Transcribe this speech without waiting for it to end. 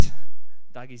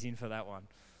Dougie's in for that one,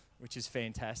 which is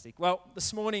fantastic. Well,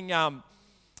 this morning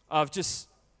I've just,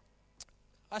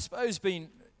 I suppose, been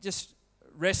just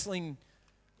wrestling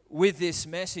with this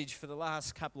message for the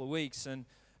last couple of weeks. And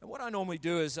what I normally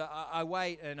do is I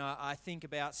wait and I think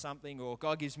about something, or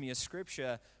God gives me a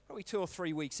scripture probably 2 or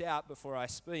 3 weeks out before I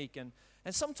speak. And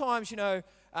sometimes,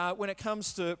 when it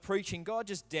comes to preaching, God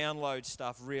just downloads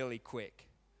stuff really quick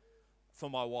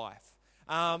for my wife.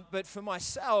 But for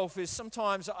myself, is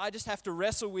sometimes I just have to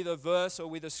wrestle with a verse or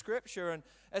with a scripture, and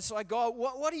it's like, God,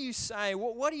 what are you saying?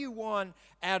 What do you want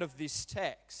out of this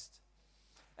text?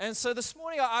 And so this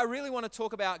morning, I really want to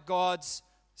talk about God's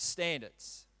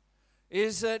standards.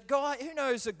 Is that God? Who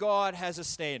knows that God has a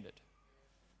standard?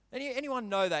 Anyone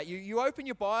know that? You open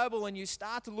your Bible and you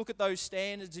start to look at those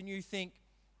standards, and you think,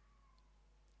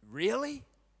 really?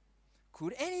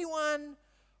 Could anyone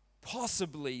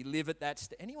possibly live at that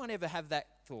anyone ever have that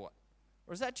thought?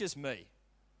 Or is that just me?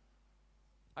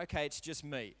 Okay, it's just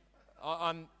me.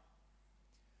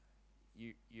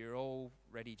 You're all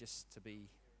ready just to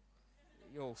be,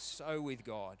 you're all so with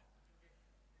God.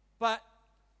 But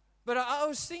I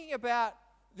was thinking about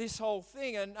this whole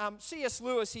thing, and C.S.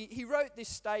 Lewis, he wrote this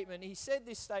statement. He said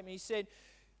this statement. He said,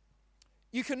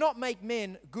 you cannot make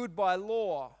men good by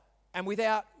law, and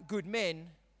without good men,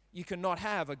 you cannot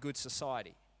have a good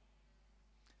society.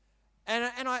 And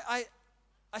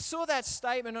I saw that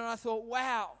statement, and I thought,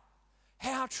 wow,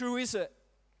 how true is it?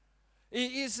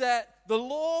 Is that the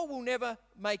law will never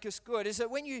make us good. Is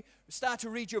that when you start to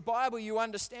read your Bible, you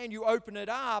understand, you open it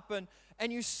up,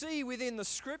 and you see within the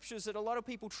scriptures that a lot of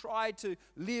people tried to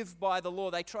live by the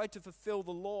law. They tried to fulfill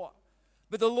the law.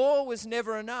 But the law was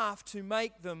never enough to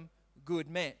make them good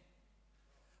men.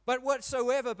 But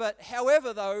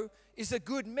however, though, is that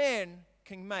good men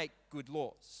can make good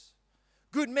laws.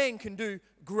 Good men can do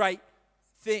great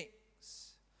things.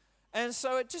 And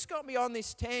so it just got me on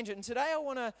this tangent. And today I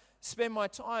want to spend my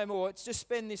time, or just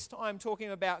spend this time talking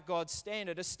about God's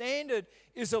standard. A standard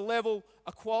is a level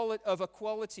of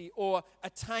equality or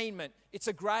attainment. It's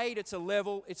a grade, it's a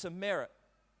level, it's a merit.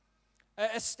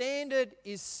 A standard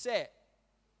is set.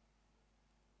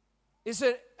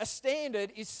 A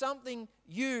standard is something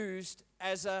used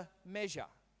as a measure.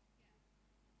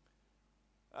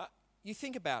 You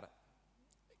think about it.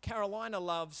 Carolina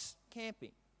loves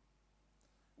camping.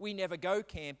 We never go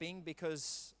camping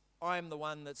because I'm the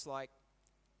one that's like,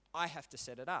 I have to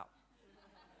set it up.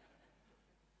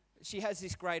 She has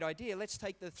this great idea. Let's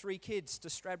take the 3 kids to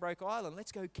Stradbroke Island.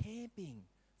 Let's go camping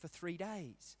for 3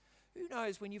 days. Who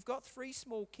knows, when you've got 3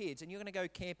 small kids and you're going to go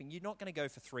camping, you're not going to go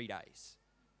for 3 days.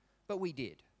 But we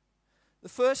did. The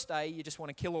first day, you just want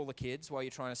to kill all the kids while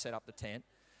you're trying to set up the tent.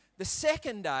 The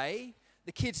second day,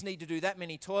 the kids need to do that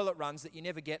many toilet runs that you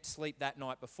never get sleep that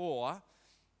night before.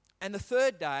 And the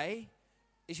third day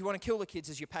is you want to kill the kids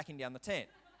as you're packing down the tent.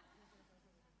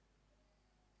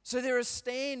 So there are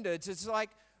standards. It's like,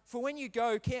 for when you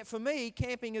go camp, for me,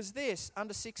 camping is this,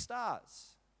 under 6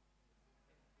 stars.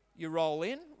 You roll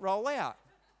in, roll out.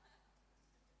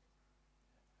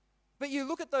 But you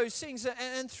look at those things,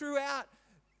 and throughout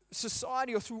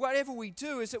society, or through whatever we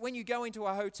do, is that when you go into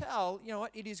a hotel, you know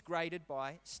what, it is graded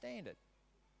by standard.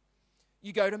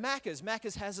 You go to Macca's.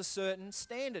 Macca's has a certain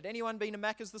standard. Anyone been to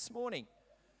Macca's this morning?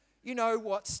 You know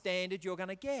what standard you're going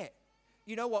to get.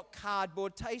 You know what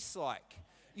cardboard tastes like.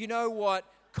 You know what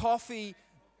coffee,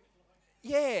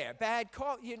 bad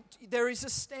coffee. There is a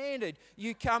standard.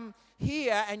 You come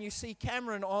here and you see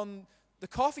Cameron on the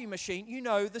coffee machine, you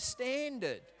know the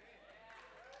standard.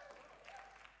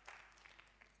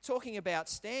 Talking about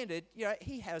standard,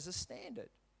 he has a standard.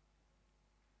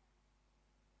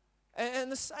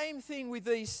 And the same thing with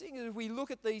these things, as we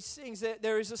look at these things,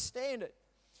 there is a standard.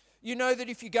 You know that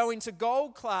if you go into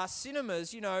gold class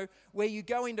cinemas, where you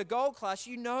go into gold class,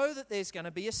 you know that there's going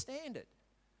to be a standard.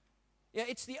 Yeah,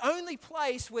 it's the only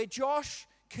place where Josh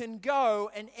can go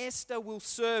and Esther will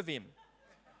serve him.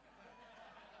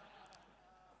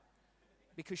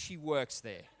 Because she works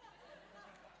there.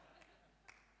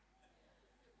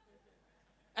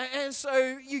 And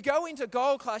so you go into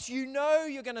gold class, you know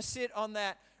you're going to sit on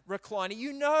that recliner.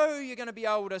 You know you're going to be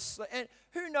able to sleep. And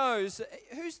who knows,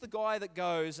 who's the guy that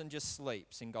goes and just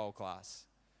sleeps in gold class?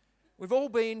 We've all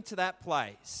been to that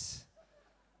place.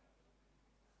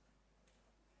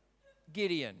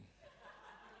 Gideon.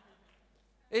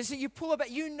 Is that you pull about,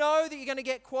 you know that you're going to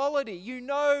get quality. You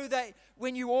know that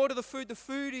when you order the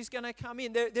food is going to come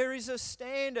in. There is a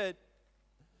standard.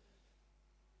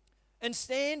 And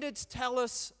standards tell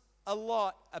us a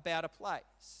lot about a place.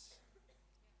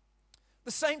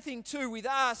 The same thing too with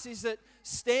us is that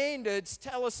standards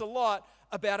tell us a lot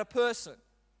about a person.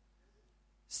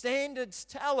 Standards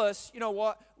tell us,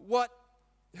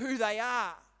 who they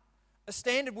are. A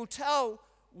standard will tell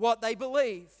what they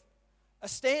believe. A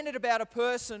standard about a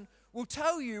person will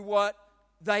tell you what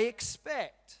they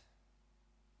expect.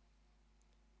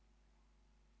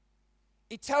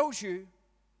 It tells you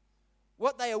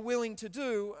what they are willing to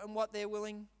do and what they're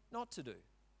willing not to do.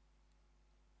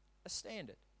 A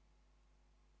standard.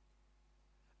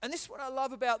 And this is what I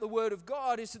love about the Word of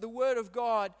God, is that the Word of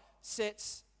God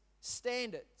sets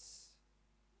standards.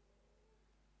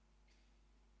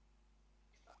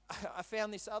 I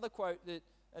found this other quote,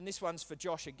 and this one's for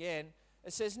Josh again.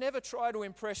 It says, "Never try to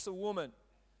impress a woman,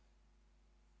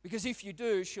 because if you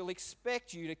do, she'll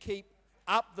expect you to keep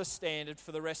up the standard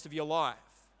for the rest of your life."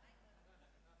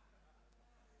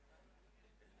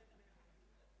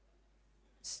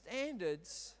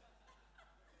 Standards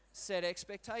set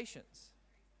expectations.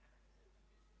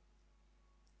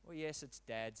 Well, yes, it's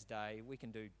Dad's Day. We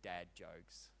can do dad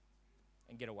jokes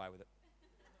and get away with it.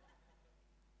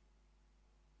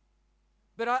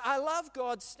 But I love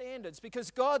God's standards,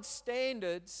 because God's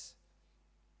standards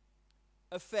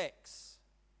affects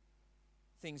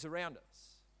things around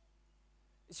us.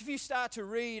 If you start to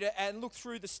read and look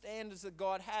through the standards that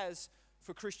God has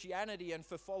for Christianity and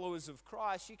for followers of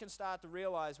Christ, you can start to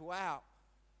realize, wow,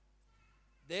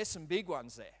 there's some big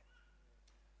ones there.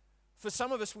 For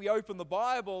some of us, we open the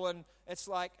Bible and it's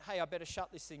like, hey, I better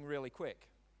shut this thing really quick.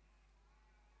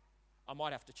 I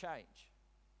might have to change.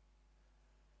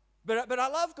 But I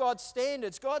love God's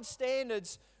standards. God's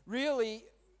standards really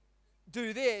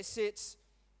do this. It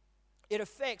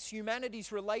affects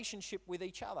humanity's relationship with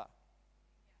each other.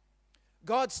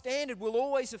 God's standard will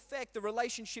always affect the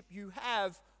relationship you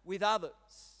have with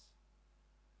others.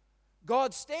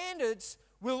 God's standards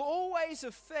will always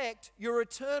affect your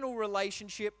eternal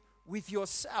relationship with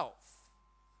yourself.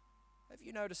 Have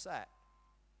you noticed that?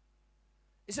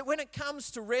 Is that when it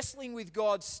comes to wrestling with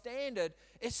God's standard,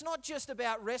 it's not just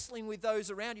about wrestling with those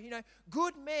around you.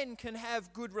 Good men can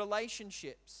have good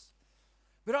relationships.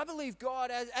 But I believe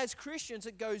God, as Christians,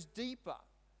 it goes deeper.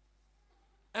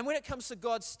 And when it comes to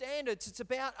God's standards, it's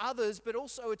about others, but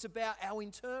also it's about our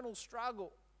internal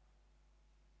struggle.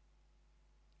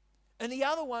 And the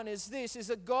other one is this, is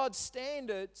that God's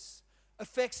standards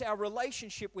affects our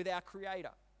relationship with our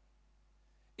Creator.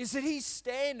 Is that His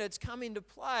standards come into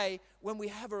play when we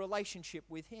have a relationship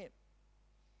with Him.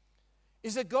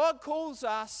 Is that God calls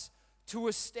us to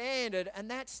a standard,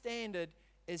 and that standard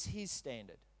is His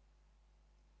standard.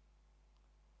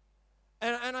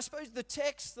 And I suppose the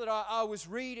text that I was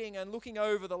reading and looking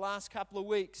over the last couple of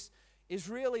weeks is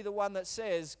really the one that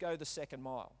says, go the second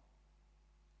mile.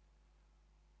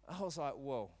 I was like,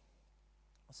 whoa,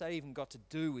 what's that even got to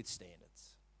do with standards?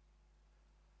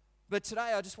 But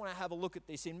today I just want to have a look at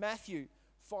this in Matthew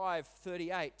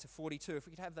 5:38 to 42. If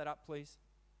we could have that up, please.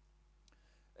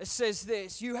 It says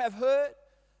this, "You have heard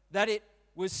that it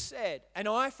was said, an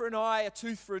eye for an eye, a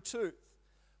tooth for a tooth.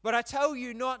 But I tell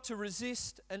you not to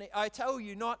resist an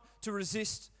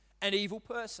evil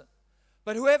person.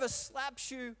 But whoever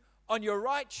slaps you on your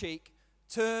right cheek,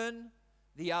 turn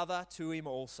the other to him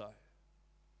also.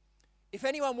 If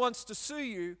anyone wants to sue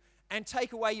you and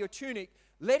take away your tunic,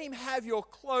 let him have your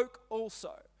cloak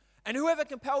also. And whoever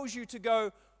compels you to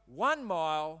go 1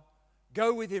 mile,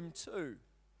 go with him 2.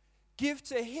 Give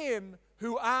to him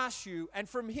who asks you, and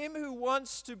from him who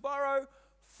wants to borrow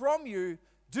from you,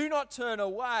 do not turn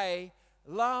away.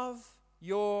 Love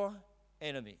your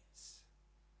enemies."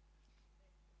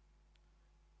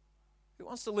 Who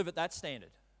wants to live at that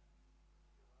standard?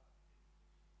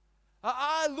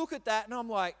 I look at that and I'm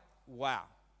like, wow.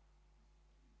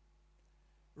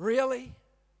 Really?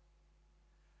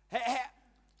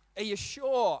 Are you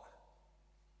sure?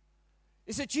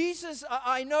 Is it Jesus?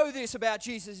 I know this about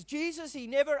Jesus. Jesus, He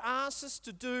never asks us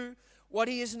to do what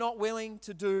He is not willing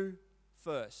to do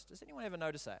first. Does anyone ever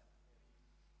notice that?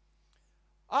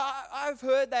 I've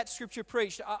heard that scripture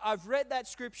preached. I've read that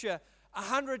scripture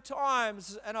 100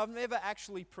 times and I've never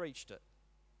actually preached it.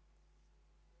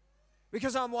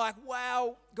 Because I'm like,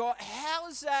 wow, God, how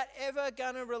is that ever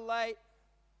going to relate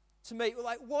to me?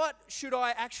 Like, what should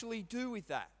I actually do with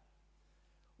that?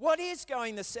 What is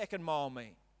going the second mile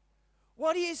mean?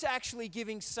 What is actually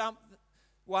giving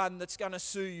someone that's going to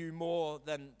sue you more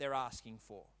than they're asking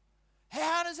for?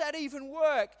 How does that even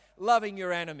work, loving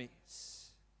your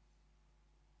enemies?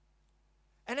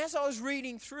 And as I was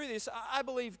reading through this, I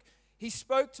believe He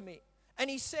spoke to me. And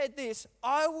He said this,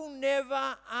 "I will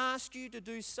never ask you to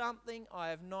do something I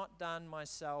have not done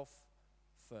myself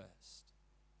first."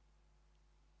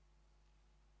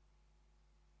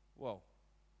 Whoa.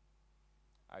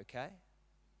 Okay.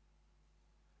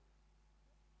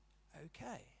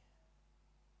 okay.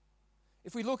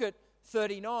 If we look at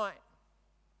 39,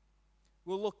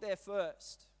 we'll look there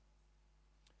first.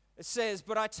 It says,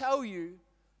 "But I tell you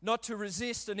not to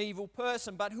resist an evil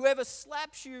person, but whoever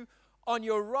slaps you on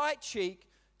your right cheek,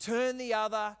 turn the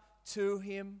other to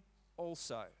him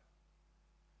also."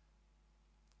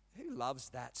 Who loves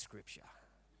that scripture?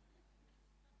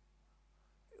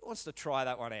 Who wants to try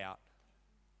that one out?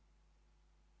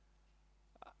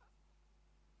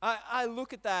 I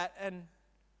look at that and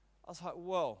I was like,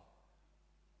 whoa.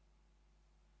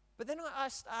 But then I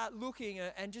start looking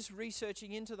and just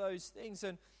researching into those things.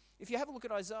 And if you have a look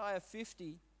at Isaiah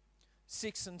 50,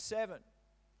 6 and 7,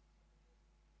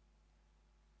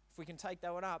 if we can take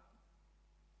that one up,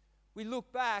 we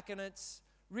look back and it's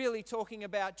really talking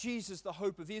about Jesus, the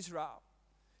hope of Israel,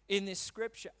 in this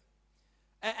scripture.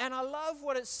 And I love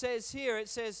what it says here. It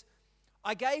says,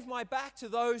 "I gave my back to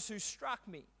those who struck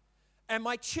me, and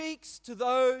my cheeks to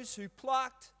those who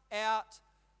plucked out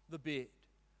the beard.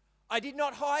 I did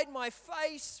not hide my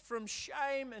face from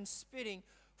shame and spitting,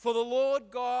 for the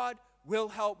Lord God will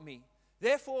help me.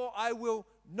 Therefore I will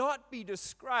not be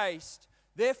disgraced.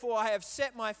 Therefore I have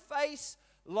set my face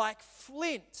like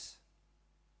flint,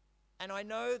 and I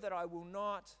know that I will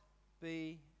not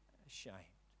be ashamed."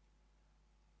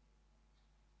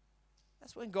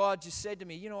 That's when God just said to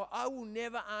me, I will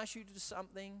never ask you to do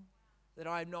something that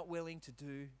I am not willing to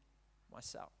do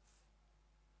myself.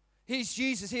 Here's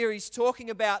Jesus here. He's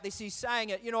talking about this. He's saying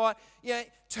it.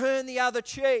 Turn the other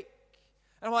cheek.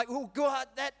 And I'm like, well, God,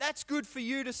 that's good for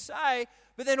you to say.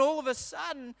 But then all of a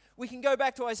sudden, we can go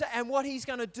back to Isaiah. And what he's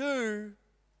going to do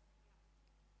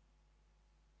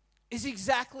is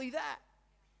exactly that.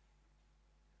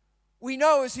 We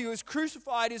know as he was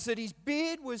crucified is that his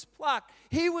beard was plucked.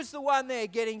 He was the one there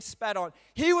getting spat on.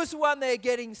 He was the one there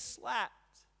getting slapped.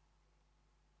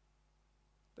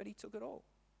 But he took it all.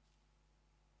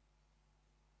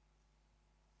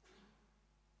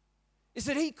 Is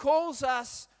that he calls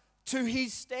us to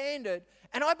his standard.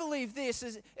 And I believe this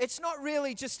is, it's not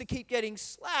really just to keep getting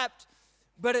slapped,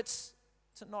 but it's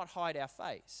to not hide our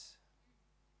face.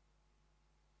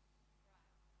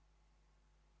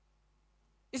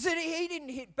 Is that he didn't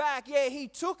hit back. Yeah, he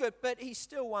took it, but he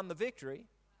still won the victory.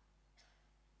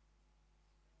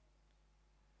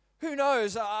 Who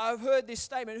knows? I've heard this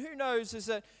statement. Who knows is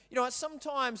that,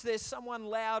 sometimes there's someone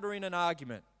louder in an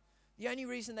argument. The only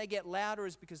reason they get louder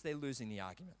is because they're losing the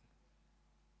argument.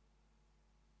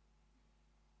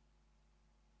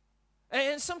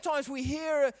 And sometimes we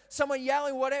hear someone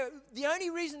yelling, whatever. The only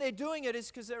reason they're doing it is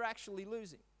because they're actually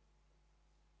losing.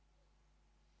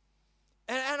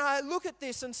 And I look at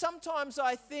this, and sometimes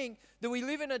I think that we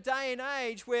live in a day and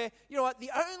age where, the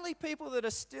only people that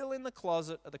are still in the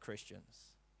closet are the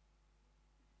Christians.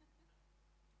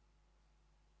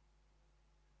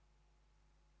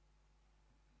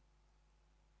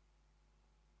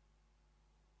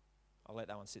 I'll let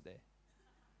that one sit there.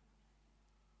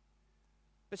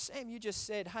 But Sam, you just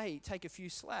said, hey, take a few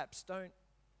slaps. Don't.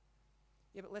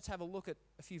 Yeah, but let's have a look at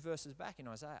a few verses back in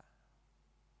Isaiah.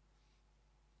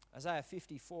 Isaiah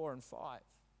 54 and 5.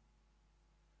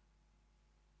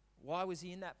 Why was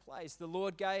he in that place? "The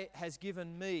Lord has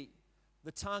given me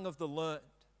the tongue of the learned,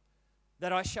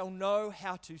 that I shall know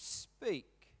how to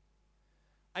speak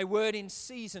a word in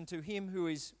season to him who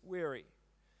is weary.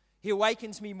 He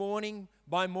awakens me morning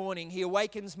by morning. He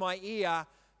awakens my ear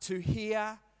to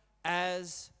hear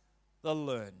as the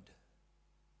learned."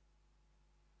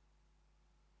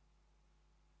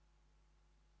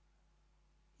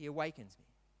 He awakens me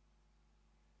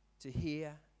to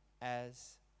hear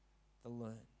as the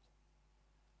learned.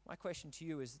 My question to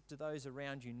you is, do those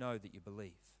around you know that you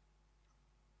believe?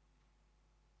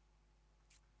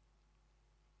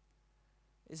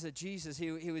 Is that Jesus,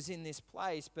 he was in this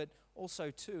place, but also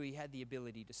too, he had the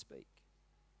ability to speak.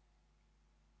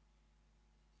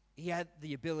 He had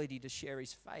the ability to share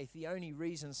his faith. The only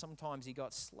reason sometimes he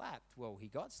got slapped,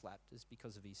 is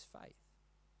because of his faith.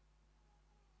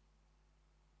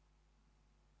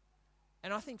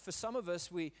 And I think for some of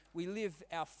us, we live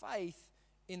our faith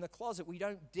in the closet. We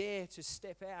don't dare to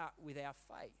step out with our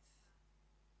faith.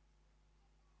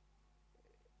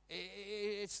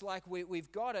 It's like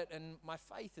we've got it, and my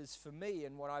faith is for me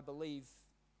and what I believe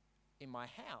in my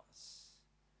house.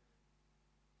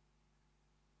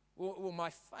 Well,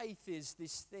 my faith is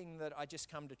this thing that I just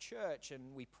come to church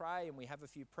and we pray and we have a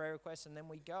few prayer requests and then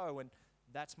we go, and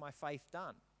that's my faith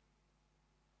done.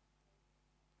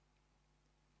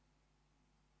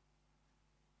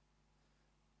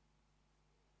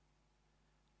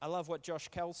 I love what Josh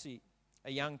Kelsey, a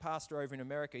young pastor over in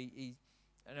America,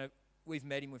 we've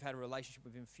met him, we've had a relationship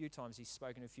with him a few times. He's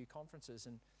spoken at a few conferences,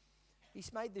 and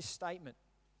he's made this statement.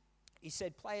 He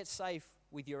said, play it safe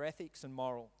with your ethics and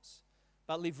morals,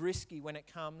 but live risky when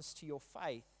it comes to your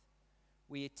faith.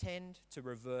 We tend to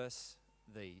reverse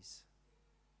these.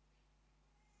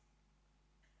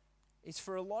 It's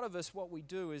for a lot of us, what we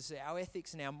do is our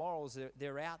ethics and our morals,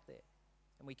 they're out there,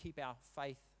 and we keep our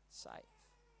faith safe.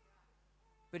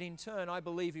 But in turn, I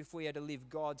believe if we are to live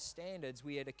God's standards,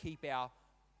 we are to keep our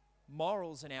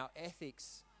morals and our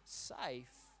ethics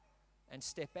safe and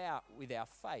step out with our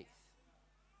faith.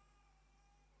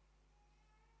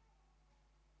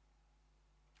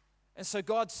 And so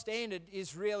God's standard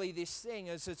is really this thing,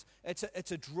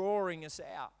 it's a drawing us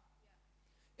out.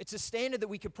 It's a standard that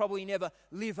we could probably never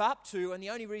live up to, and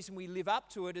the only reason we live up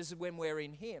to it is when we're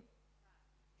in Him.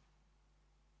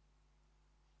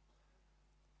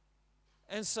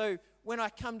 And so when I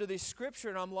come to this scripture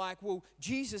and I'm like, well,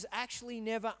 Jesus actually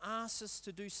never asked us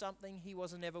to do something He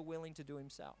wasn't ever willing to do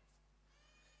Himself.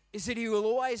 Is that He will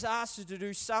always ask us to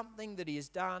do something that He has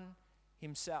done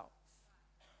Himself.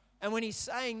 And when He's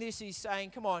saying this, He's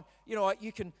saying, come on, you know what,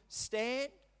 you can stand,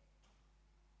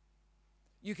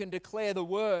 you can declare the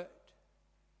word,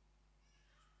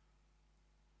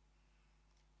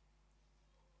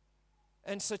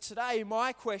 and so today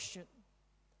my question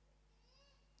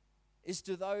is,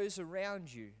 do those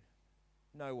around you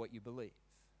know what you believe?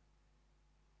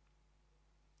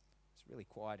 It's really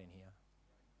quiet in here.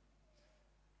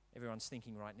 Everyone's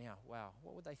thinking right now, wow,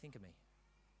 what would they think of me?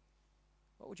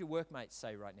 What would your workmates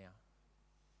say right now?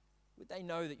 Would they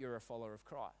know that you're a follower of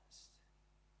Christ?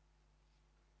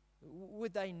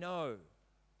 Would they know?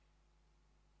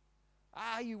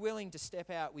 Are you willing to step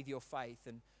out with your faith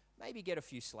and maybe get a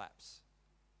few slaps?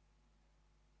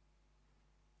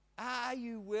 Are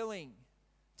you willing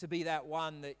to be that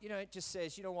one that, it just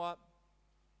says, you know what?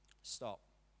 Stop.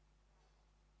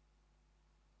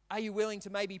 Are you willing to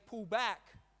maybe pull back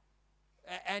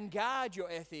and guard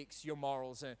your ethics, your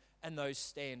morals, and those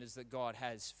standards that God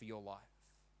has for your life?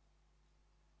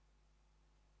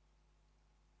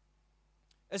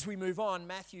 As we move on,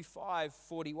 Matthew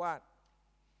 5:41.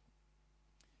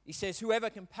 He says, whoever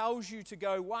compels you to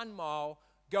go 1 mile,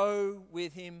 go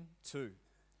with him 2.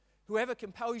 Whoever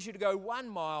compels you to go 1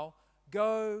 mile,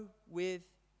 go with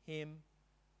him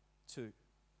 2.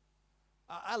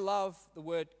 I love the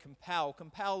word compel.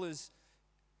 Compel is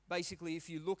basically, if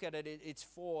you look at it, it's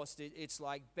forced. It's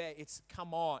like, it's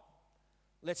come on.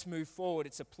 Let's move forward.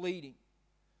 It's a pleading.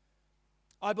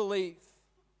 I believe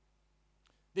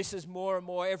this is more and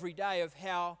more every day of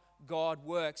how God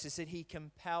works, is that He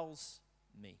compels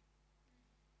me.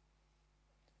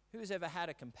 Who's ever had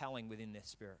a compelling within their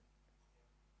spirit?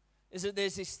 Is that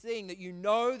there's this thing that you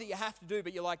know that you have to do,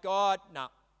 but you're like, God, no.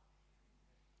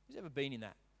 Who's ever been in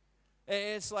that?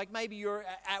 It's like maybe you're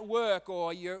at work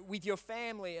or you're with your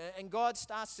family and God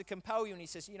starts to compel you and He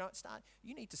says,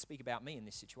 you need to speak about me in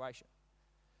this situation.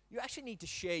 You actually need to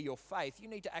share your faith. You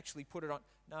need to actually put it on.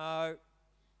 No.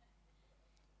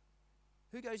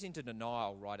 Who goes into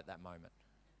denial right at that moment?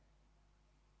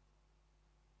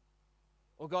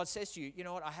 Or God says to you, you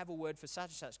know what, I have a word for such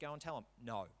and such. Go and tell them.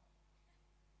 No.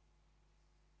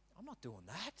 I'm not doing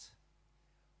that.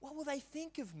 What will they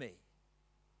think of me?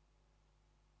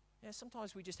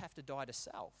 Sometimes we just have to die to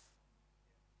self.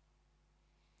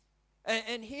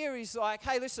 And here He's like,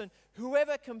 hey, listen,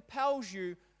 whoever compels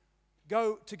you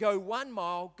to go 1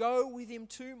 mile, go with him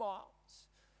 2 miles.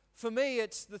 For me,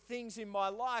 it's the things in my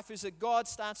life is that God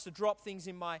starts to drop things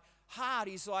in my heart.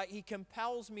 He's like, He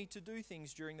compels me to do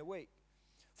things during the week.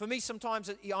 For me, sometimes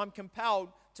I'm compelled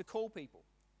to call people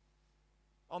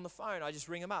on the phone. I just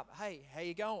ring them up. Hey, how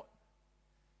you going?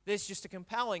 There's just a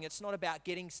compelling. It's not about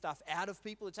getting stuff out of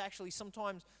people. It's actually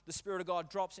sometimes the Spirit of God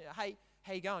drops in. Hey,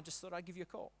 how you going? Just thought I'd give you a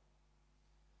call.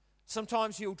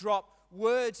 Sometimes He'll drop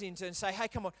words into and say, hey,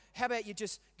 come on, how about you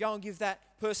just go and give that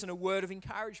person a word of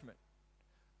encouragement?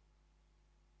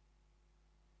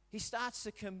 He starts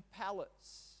to compel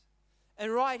us.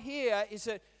 And right here is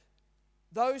that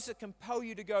those that compel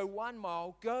you to go 1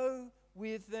 mile, go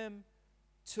with them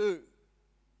 2.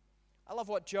 I love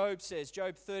what Job says,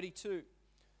 Job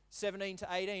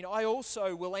 32:17-18. I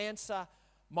also will answer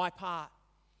my part.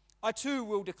 I too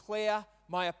will declare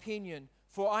my opinion,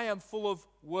 for I am full of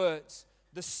words.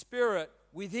 The Spirit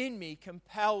within me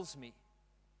compels me.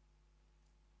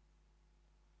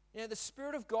 The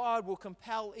Spirit of God will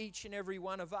compel each and every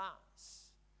one of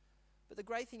us. But the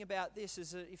great thing about this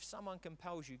is that if someone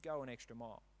compels you, go an extra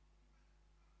mile.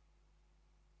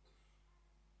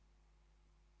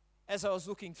 As I was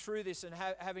looking through this and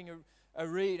having a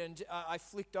read, and I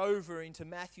flicked over into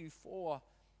Matthew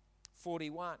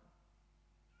 4:41.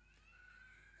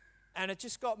 And it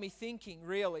just got me thinking,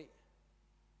 really,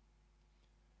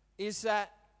 is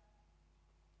that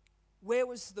where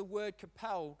was the word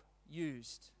compelled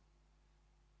used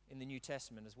in the New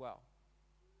Testament as well?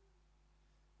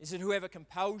 Is it whoever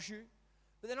compels you?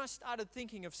 But then I started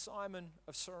thinking of Simon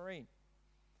of Cyrene.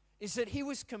 Is that he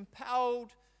was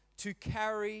compelled to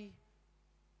carry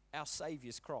our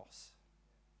Saviour's cross.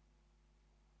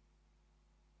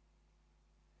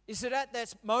 Is it at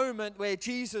that moment where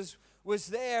Jesus was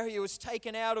there, he was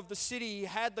taken out of the city, he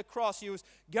had the cross, he was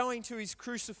going to his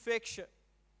crucifixion.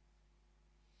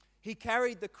 He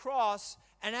carried the cross,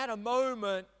 and at a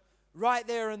moment, right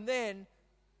there and then,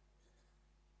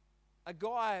 a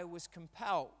guy was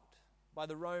compelled by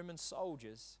the Roman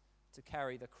soldiers to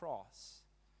carry the cross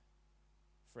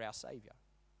for our Savior.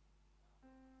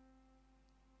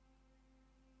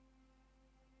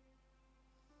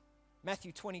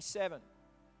 Matthew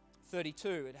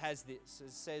 27:32, it has this.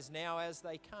 It says, "Now as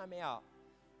they came out,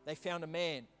 they found a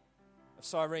man of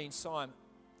Cyrene, Simon,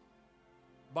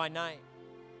 by name.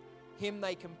 Him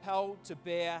they compelled to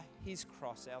bear his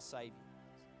cross, our Savior."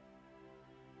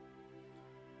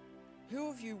 Who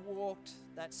have you walked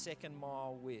that second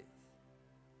mile with?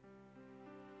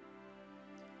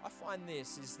 I find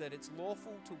this is that it's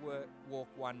lawful to walk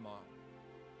 1 mile.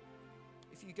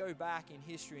 If you go back in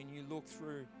history and you look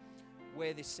through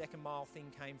where this second mile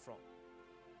thing came from,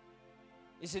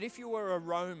 is that if you were a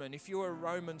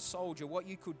Roman soldier, what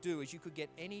you could do is you could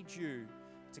get any Jew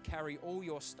to carry all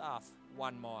your stuff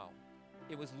 1 mile.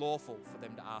 It was lawful for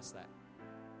them to ask that.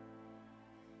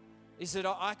 Is that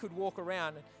I could walk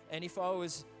around, and if I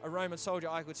was a Roman soldier,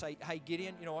 I could say, "Hey,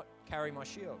 Gideon, you know what? Carry my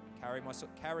shield, carry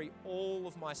all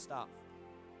of my stuff."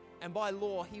 And by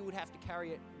law, he would have to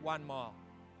carry it 1 mile.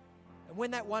 And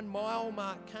when that 1 mile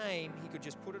mark came, he could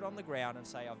just put it on the ground and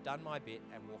say, "I've done my bit,"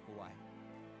 and walk away.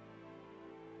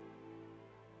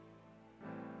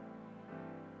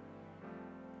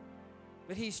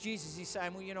 But here's Jesus, he's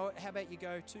saying, well, you know what, how about you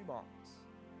go 2 miles?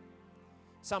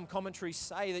 Some commentaries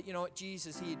say that, you know what,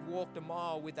 Jesus, he had walked 1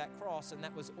 mile with that cross, and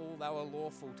that was all they were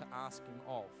lawful to ask him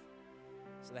of.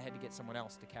 So they had to get someone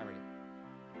else to carry it.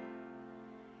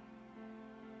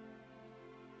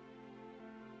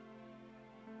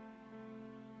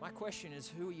 My question is,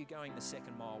 who are you going the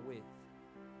second mile with?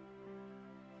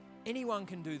 Anyone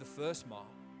can do the first mile.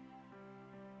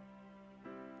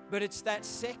 But it's that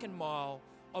second mile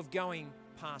of going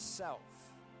past self.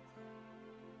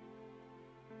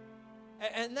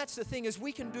 And that's the thing, is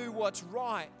we can do what's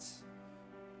right.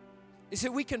 Is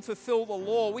that we can fulfill the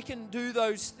law. We can do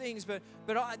those things. But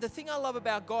the thing I love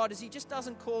about God is he just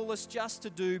doesn't call us just to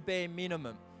do bare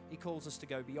minimum. He calls us to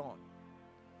go beyond.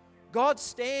 God's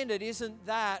standard isn't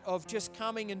that of just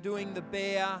coming and doing the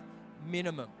bare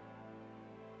minimum.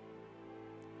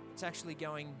 It's actually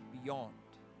going beyond.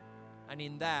 And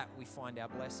in that, we find our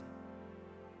blessing.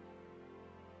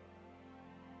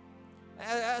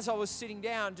 As I was sitting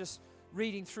down, just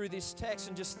reading through this text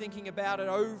and just thinking about it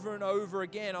over and over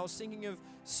again, I was thinking of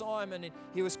Simon, and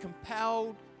he was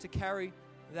compelled to carry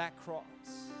that cross.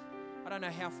 I don't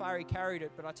know how far he carried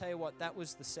it, but I tell you what, that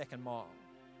was the second mile.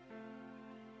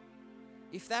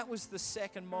 If that was the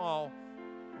second mile,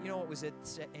 you know what was at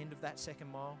the end of that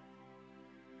second mile?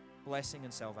 Blessing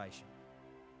and salvation.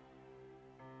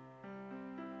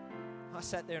 I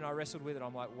sat there and I wrestled with it.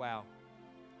 I'm like, wow.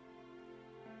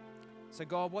 So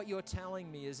God, what you're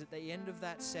telling me is at the end of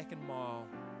that second mile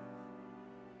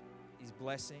is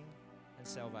blessing and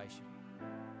salvation.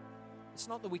 It's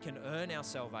not that we can earn our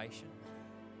salvation.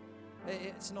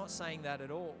 It's not saying that at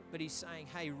all. But he's saying,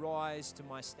 hey, rise to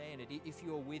my standard. If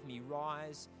you're with me,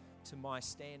 rise to my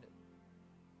standard.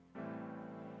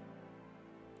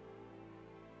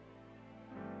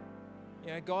 You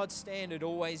know, God's standard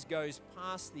always goes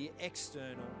past the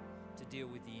external to deal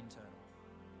with the internal.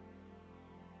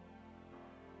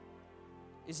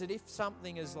 Is that if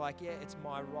something is like, yeah, it's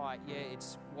my right, yeah,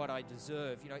 it's what I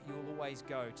deserve, you know, you'll always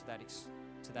go to that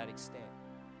extent.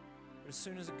 But as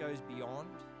soon as it goes beyond,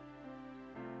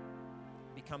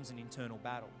 it becomes an internal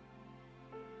battle.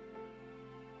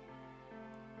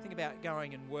 Think about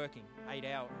going and working 8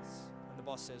 hours, and the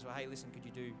boss says, well, hey, listen, could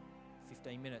you do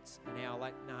 15 minutes, an hour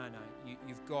late? No,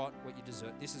 you've got what you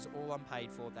deserve. This is all I'm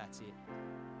paid for, that's it.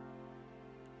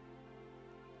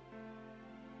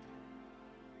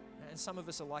 And some of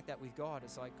us are like that with God.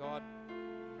 It's like, God,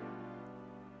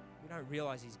 we don't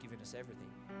realize he's given us everything.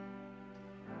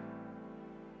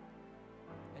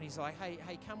 And he's like,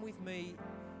 hey, come with me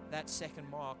that second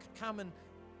mile. Come and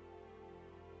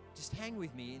just hang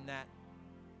with me in that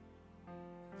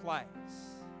place.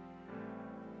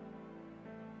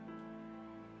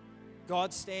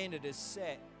 God's standard is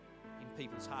set in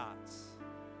people's hearts.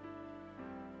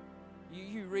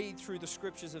 You read through the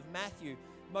scriptures of Matthew,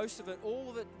 most of it, all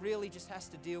of it really just has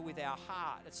to deal with our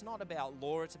heart. It's not about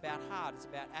law, it's about heart, it's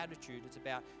about attitude, it's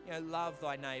about, love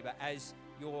thy neighbor as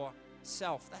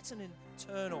yourself. That's an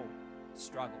internal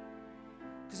struggle.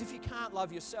 Because if you can't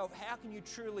love yourself, how can you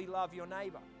truly love your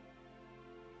neighbor?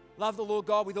 Love the Lord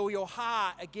God with all your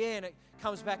heart. Again, it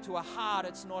comes back to a heart.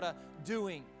 It's not a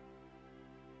doing.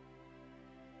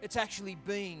 It's actually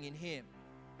being in Him.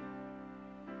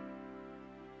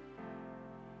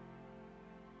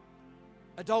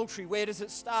 Adultery, where does it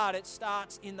start? It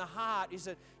starts in the heart. Is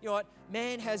it,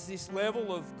 man has this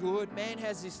level of good, man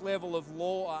has this level of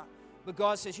law, but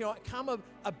God says, come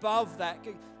above that.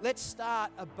 Let's start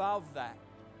above that.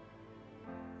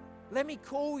 Let me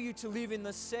call you to live in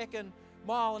the second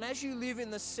mile. And as you live in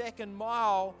the second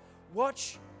mile,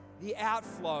 watch the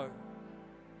outflow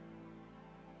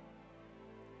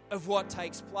of what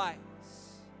takes place.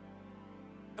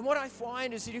 And what I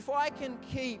find is that if I can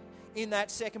keep in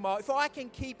that second mile, if I can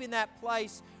keep in that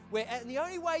place where, and the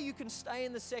only way you can stay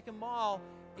in the second mile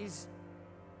is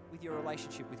with your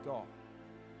relationship with God.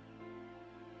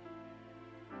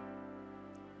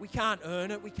 We can't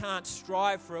earn it. We can't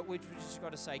strive for it. We've just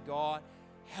got to say, God,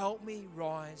 help me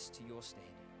rise to your standard.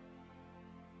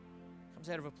 It comes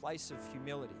out of a place of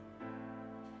humility,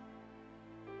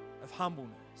 of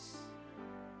humbleness.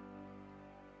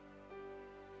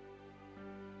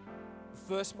 The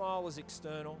first mile is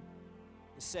external.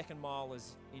 The second mile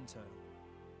is internal.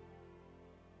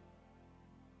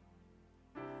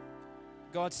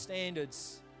 God's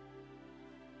standards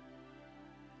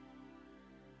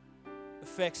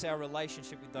affects our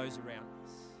relationship with those around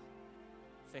us,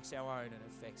 affects our own, and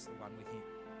affects the one with Him.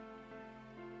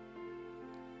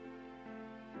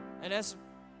 And as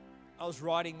I was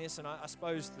writing this, and I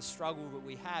suppose the struggle that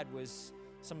we had was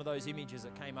some of those images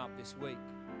that came up this week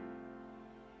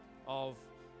of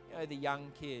the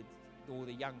young kid or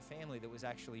the young family that was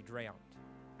actually drowned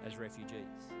as refugees.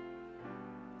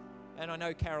 And I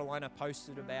know Carolina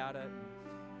posted about it,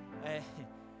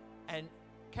 and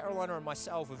Carolina and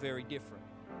myself are very different.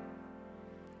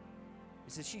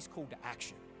 Is that she's called to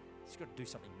action. She's got to do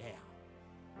something now.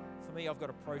 For me, I've got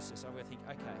to process. I've got to think,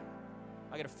 okay,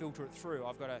 I've got to filter it through.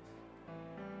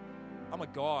 I'm a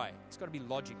guy. It's got to be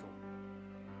logical.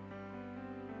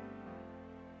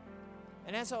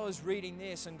 And as I was reading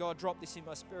this, and God dropped this in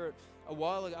my spirit a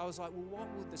while ago, I was like, well, what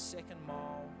would the second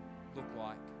mile look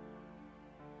like?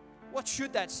 What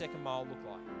should that second mile look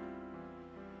like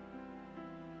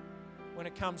when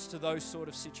it comes to those sort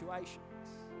of situations?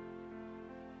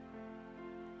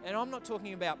 And I'm not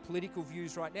talking about political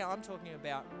views right now. I'm talking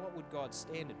about what would God's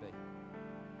standard be?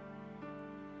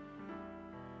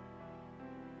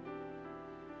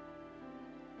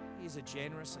 He is a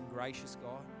generous and gracious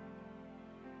God.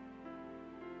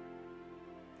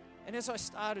 And as I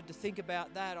started to think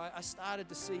about that, I started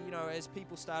to see, as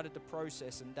people started to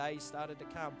process and days started to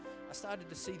come, I started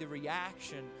to see the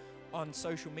reaction on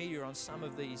social media on some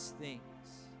of these things.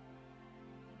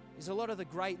 There's a lot of the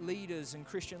great leaders and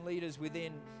Christian leaders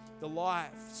within the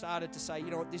life started to say,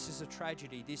 this is a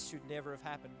tragedy. This should never have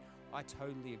happened. I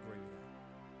totally agree with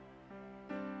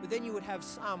that. But then you would have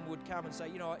some would come and say,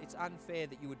 it's unfair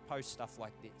that you would post stuff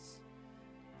like this.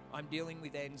 I'm dealing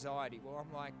with anxiety. Well,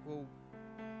 I'm like, well,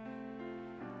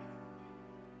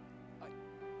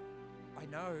 I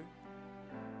know,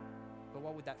 but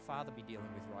what would that father be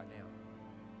dealing with right now?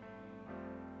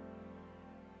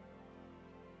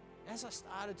 As I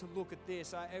started to look at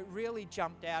this, it really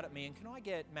jumped out at me. And can I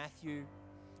get Matthew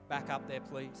back up there,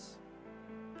 please?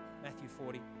 Matthew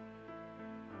 40.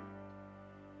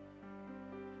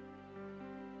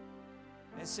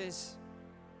 It says,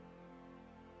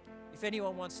 if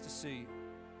anyone wants to sue you,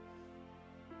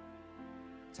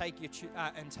 take your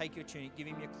tunic, give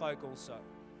him your cloak also.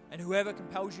 And whoever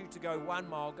compels you to go 1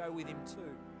 mile, go with him 2.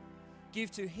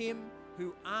 Give to him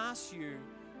who asks you,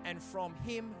 and from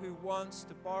him who wants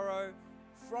to borrow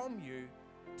from you,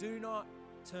 do not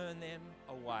turn them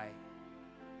away.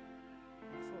 I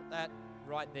thought that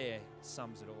right there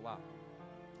sums it all up.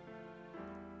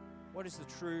 What is the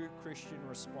true Christian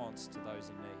response to those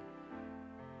in need?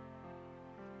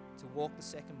 To walk the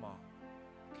second mile,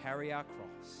 carry our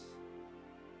cross,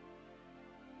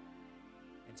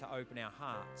 and to open our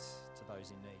hearts to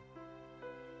those in need.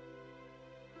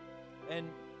 And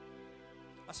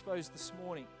I suppose this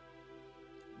morning,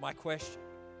 my question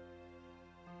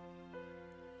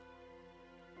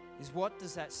is, what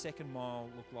does that second mile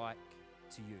look like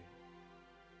to you?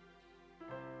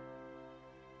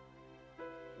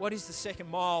 What is the second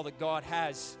mile that God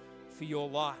has for your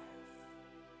life?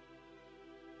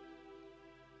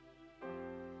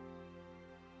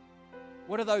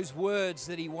 What are those words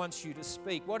that He wants you to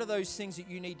speak? What are those things that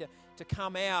you need to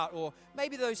come out? Or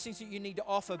maybe those things that you need to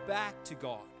offer back to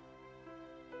God.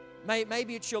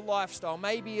 Maybe it's your lifestyle.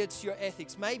 Maybe it's your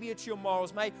ethics. Maybe it's your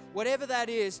morals. Whatever that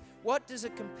is, what does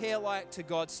it compare like to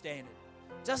God's standard?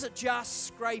 Does it just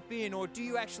scrape in, or do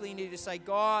you actually need to say,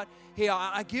 God, here,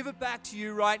 I give it back to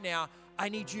you right now. I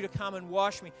need you to come and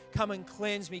wash me, come and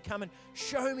cleanse me, come and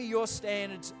show me your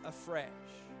standards afresh.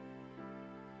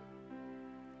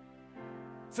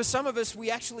 For some of us,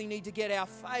 we actually need to get our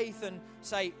faith and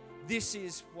say, this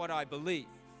is what I believe.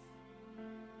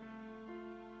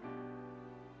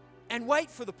 And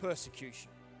wait for the persecution.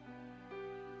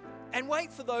 And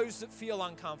wait for those that feel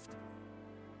uncomfortable.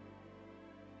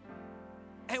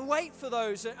 And wait for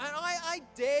those, and I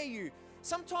dare you,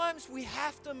 sometimes we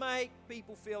have to make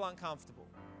people feel uncomfortable.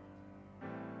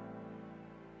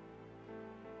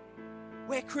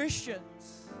 We're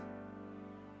Christians.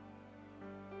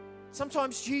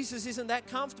 Sometimes Jesus isn't that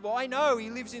comfortable. I know He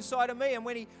lives inside of me, and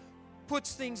when He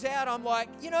puts things out, I'm like,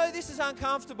 this is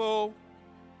uncomfortable.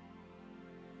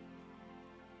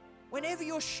 Whenever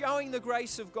you're showing the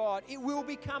grace of God, it will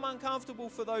become uncomfortable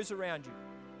for those around you.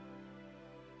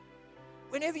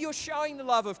 Whenever you're showing the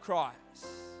love of Christ.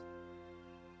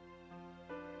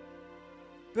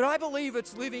 But I believe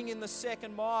it's living in the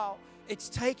second mile. It's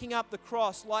taking up the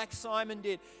cross like Simon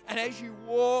did. And as you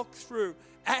walk through,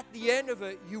 at the end of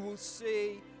it, you will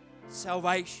see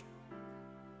salvation.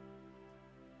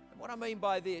 And what I mean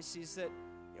by this is that,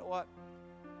 you know what?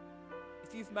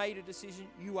 If you've made a decision,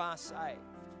 you are saved.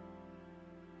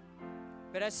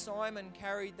 But as Simon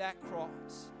carried that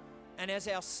cross, and as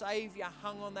our Savior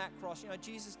hung on that cross,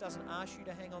 Jesus doesn't ask you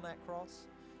to hang on that cross.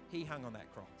 He hung on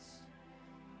that cross.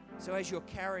 So as you're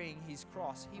carrying His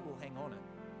cross, He will hang on it.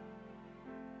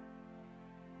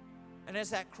 And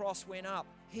as that cross went up,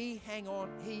 He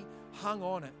hung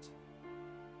on it.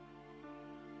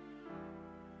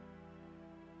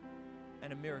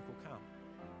 And a miracle came.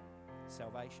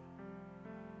 Salvation.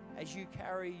 As you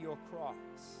carry your cross,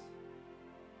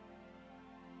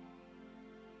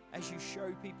 as you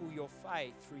show people your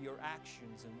faith through your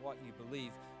actions and what you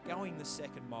believe, going the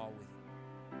second mile with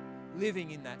Him,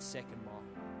 living in that second mile,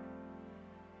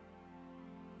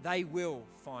 they will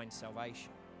find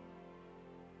salvation.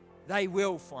 They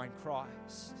will find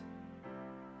Christ.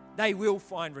 They will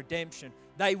find redemption.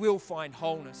 They will find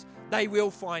wholeness. They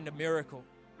will find a miracle.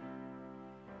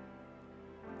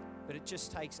 But it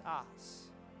just takes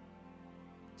us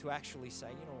to actually say,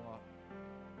 you know what?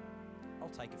 I'll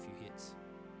take a few hits.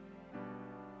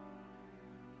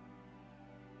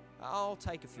 I'll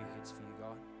take a few hits for you,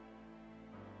 God.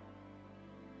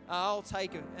 I'll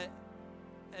take it.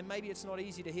 And maybe it's not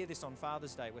easy to hear this on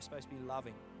Father's Day. We're supposed to be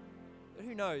loving. But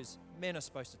who knows? Men are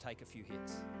supposed to take a few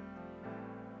hits.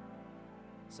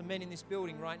 Some men in this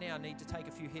building right now need to take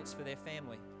a few hits for their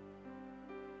family.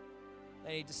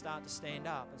 They need to start to stand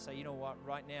up and say, you know what?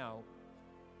 Right now,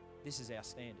 this is our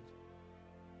standard.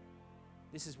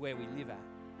 This is where we live at.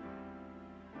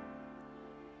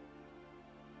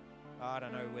 I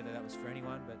don't know whether that was for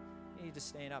anyone, but you need to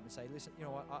stand up and say, listen, you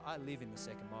know what? I live in the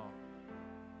second mile.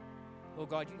 Lord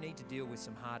God, you need to deal with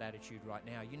some hard attitude right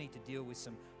now. You need to deal with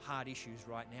some hard issues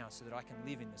right now so that I can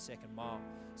live in the second mile,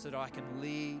 so that I can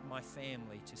lead my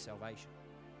family to salvation.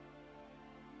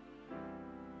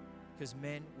 Because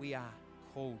men, we are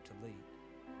called to lead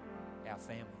our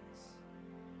families.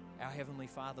 Our Heavenly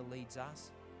Father leads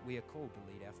us. We are called to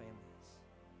lead our families.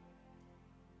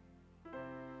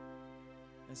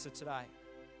 And so today,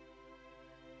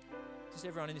 just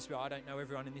everyone in this room, I don't know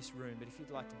everyone in this room, but if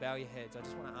you'd like to bow your heads, I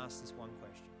just want to ask this one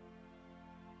question.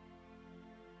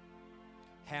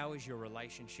 How is your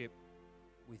relationship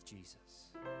with Jesus?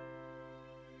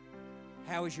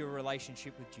 How is your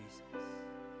relationship with Jesus?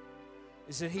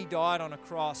 Is that He died on a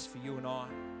cross for you and I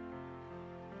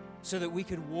so that we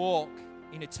could walk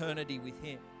in eternity with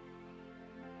Him?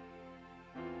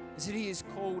 Is that He has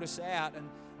called us out, and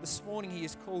this morning He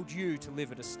has called you to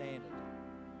live at a standard.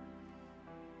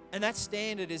 And that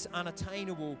standard is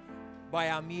unattainable by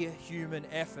our mere human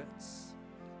efforts.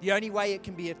 The only way it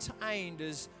can be attained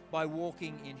is by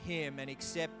walking in Him and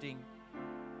accepting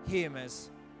Him as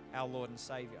our Lord and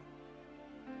Savior.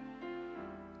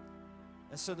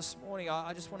 And so this morning,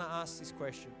 I just want to ask this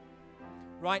question.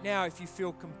 Right now, if you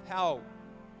feel compelled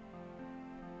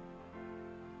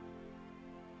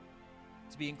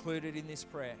to be included in this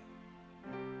prayer,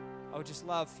 I would just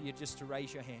love for you just to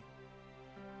raise your hand.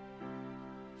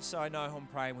 So I know who I'm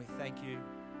praying with. Thank you.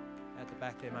 At the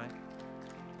back there, mate.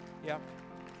 Yep.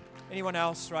 Anyone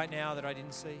else right now that I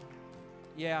didn't see?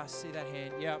 Yeah, I see that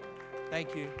hand. Yep.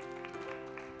 Thank you.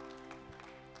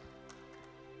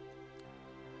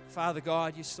 Father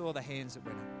God, you saw the hands that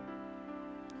went up.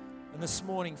 And this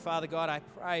morning, Father God, I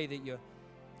pray that your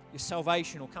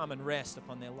salvation will come and rest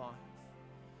upon their life.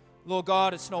 Lord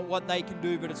God, it's not what they can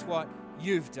do, but it's what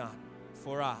you've done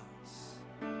for us.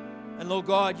 And Lord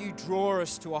God, you draw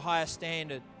us to a higher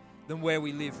standard than where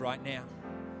we live right now.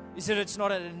 Is that it's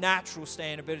not at a natural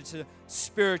standard, but it's a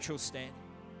spiritual standard.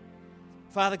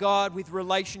 Father God, with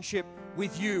relationship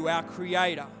with you, our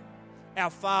Creator, our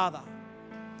Father,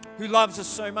 who loves us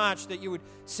so much that you would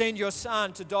send your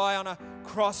Son to die on a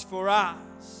cross for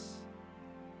us,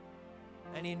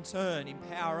 and in turn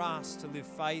empower us to live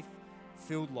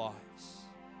faith-filled lives.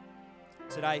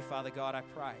 Today, Father God, I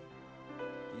pray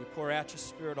that you pour out your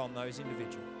Spirit on those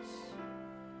individuals,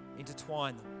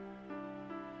 intertwine them,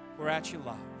 pour out your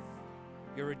love,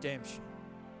 your redemption,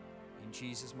 in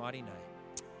Jesus' mighty name.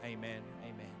 Amen,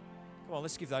 amen. Come on,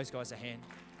 let's give those guys a hand.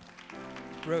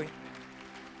 Brilliant.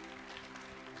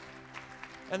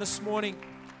 And this morning,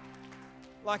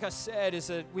 like I said, is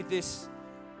that with this,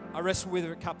 I wrestled with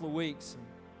it a couple of weeks.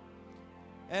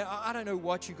 And I don't know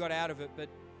what you got out of it, but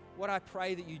what I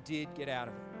pray that you did get out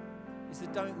of it is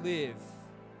that don't live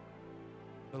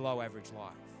below average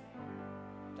life.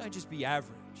 Don't just be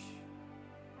average,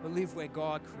 but live where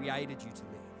God created you to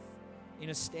live, in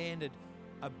a standard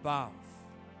above.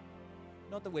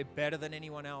 Not that we're better than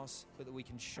anyone else, but that we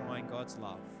can shine God's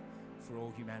love for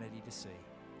all humanity to see.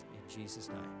 In Jesus'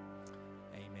 name,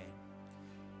 amen.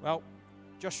 Well,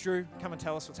 Josh Drew, come and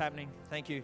tell us what's happening. Thank you.